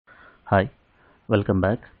Hi, welcome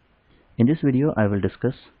back. In this video, I will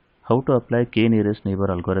discuss how to apply k-nearest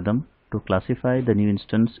neighbor algorithm to classify the new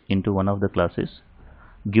instance into one of the classes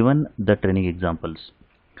given the training examples.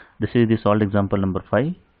 This is the solved example number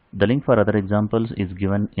 5. The link for other examples is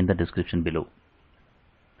given in the description below.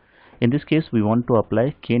 In this case, we want to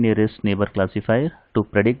apply k-nearest neighbor classifier to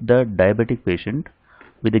predict the diabetic patient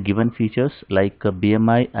with the given features like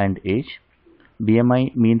BMI and age.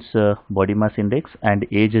 BMI means body mass index and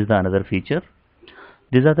age is the another feature.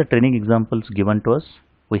 These are the training examples given to us.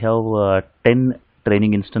 We have 10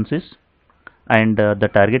 training instances and the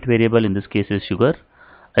target variable in this case is sugar.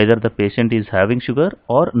 Either the patient is having sugar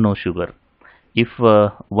or no sugar. If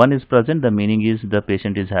 1 is present, the meaning is the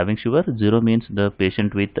patient is having sugar. 0 means the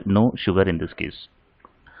patient with no sugar in this case.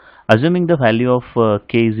 Assuming the value of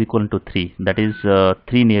k is equal to 3, that is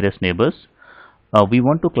 3 nearest neighbors, we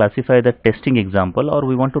want to classify the testing example, or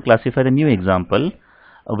we want to classify the new example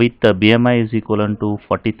with BMI is equivalent to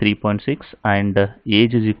 43.6 and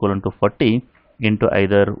age is equivalent to 40 into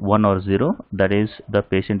either 1 or 0, that is the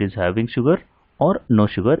patient is having sugar or no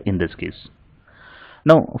sugar in this case.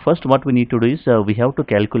 Now first what we need to do is we have to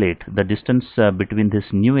calculate the distance between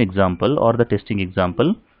this new example or the testing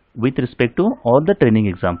example with respect to all the training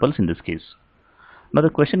examples in this case. Now the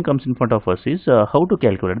question comes in front of us is how to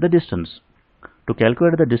calculate the distance. To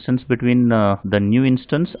calculate the distance between the new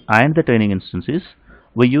instance and the training instances,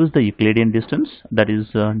 we use the Euclidean distance, that is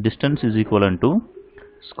distance is equivalent to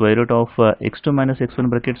square root of x2 minus x1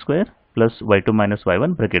 bracket square plus y2 minus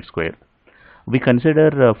y1 bracket square. We consider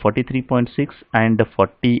 43.6 and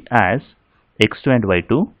 40 as x2 and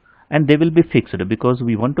y2, and they will be fixed because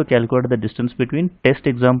we want to calculate the distance between test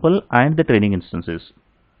example and the training instances.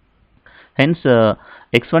 Hence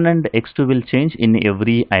x1 and x2 will change in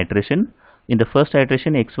every iteration. In the first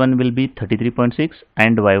iteration, x1 will be 33.6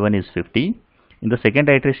 and y1 is 50. In the second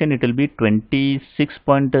iteration, it will be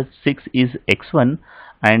 26.6 is x1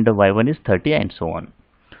 and y1 is 30 and so on.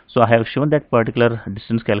 So I have shown that particular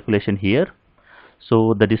distance calculation here.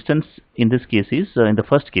 So the distance in this case is, in the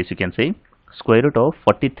first case you can say square root of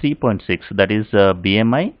 43.6, that is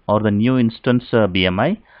BMI or the new instance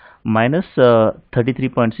BMI minus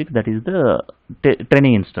 33.6, that is the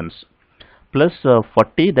training instance, plus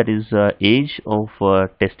 40, that is age of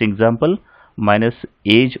test example, minus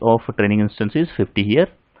age of training instance is 50 here.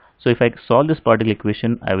 So if I solve this particular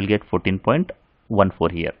equation, I will get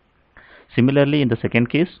 14.14 here. Similarly, in the second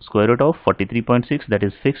case, square root of 43.6, that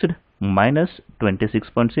is fixed, minus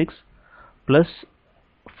 26.6 plus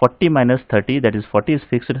 40 minus 30, that is 40 is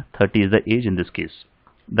fixed, 30 is the age in this case.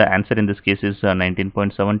 The answer in this case is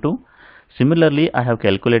 19.72. Similarly, I have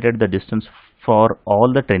calculated the distance for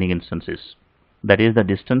all the training instances, that is the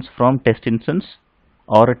distance from test instance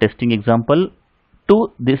or a testing example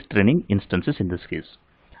to this training instances in this case,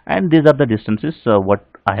 and these are the distances what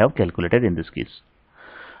I have calculated in this case.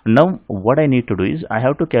 Now what I need to do is I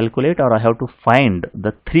have to calculate, or I have to find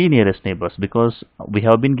the 3 nearest neighbors, because we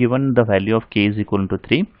have been given the value of k is equal to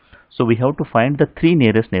 3. So we have to find the 3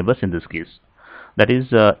 nearest neighbors in this case. That is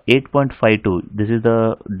 8.52. This is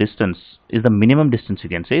the distance, is the minimum distance you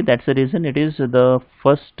can say. That's the reason it is the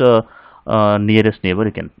first nearest neighbor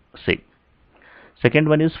you can say. Second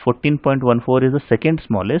one is 14.14 is the second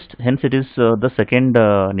smallest, hence it is the second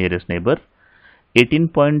nearest neighbor.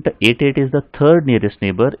 18.88 is the third nearest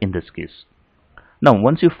neighbor in this case. Now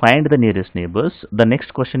once you find the nearest neighbors, the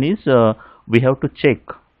next question is we have to check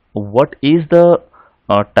what is the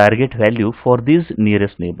target value for these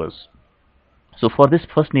nearest neighbors. So for this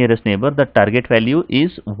first nearest neighbor, the target value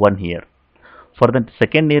is 1 here. For the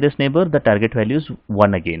second nearest neighbor, the target value is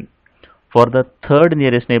 1 again. For the third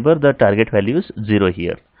nearest neighbor, the target value is 0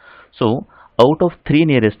 here. So out of 3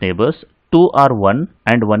 nearest neighbors, 2 are 1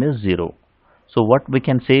 and 1 is 0. So what we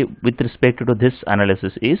can say with respect to this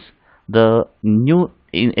analysis is the new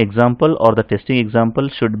example or the testing example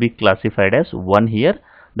should be classified as 1 here,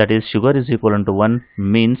 that is sugar is equivalent to 1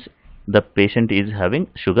 means the patient is having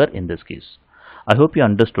sugar in this case. I hope you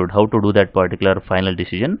understood how to do that particular final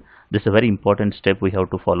decision. This is a very important step we have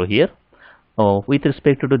to follow here. With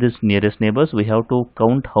respect to this nearest neighbors, we have to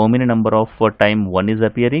count how many number of time 1 is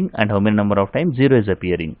appearing and how many number of time 0 is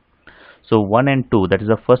appearing. So 1 and 2, that is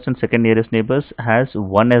the first and second nearest neighbors, has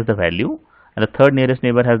 1 as the value, and the third nearest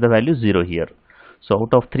neighbor has the value 0 here. So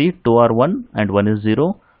out of 3, 2 are 1 and 1 is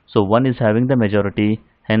 0. So 1 is having the majority,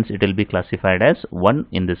 hence it will be classified as 1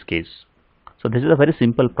 in this case. So this is a very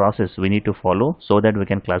simple process we need to follow so that we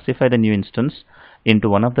can classify the new instance into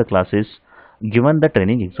one of the classes given the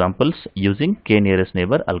training examples using k-nearest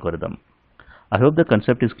neighbor algorithm. I hope the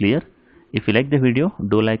concept is clear. If you like the video,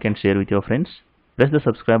 do like and share with your friends. Press the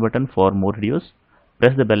subscribe button for more videos.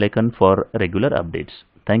 Press the bell icon for regular updates.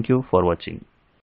 Thank you for watching.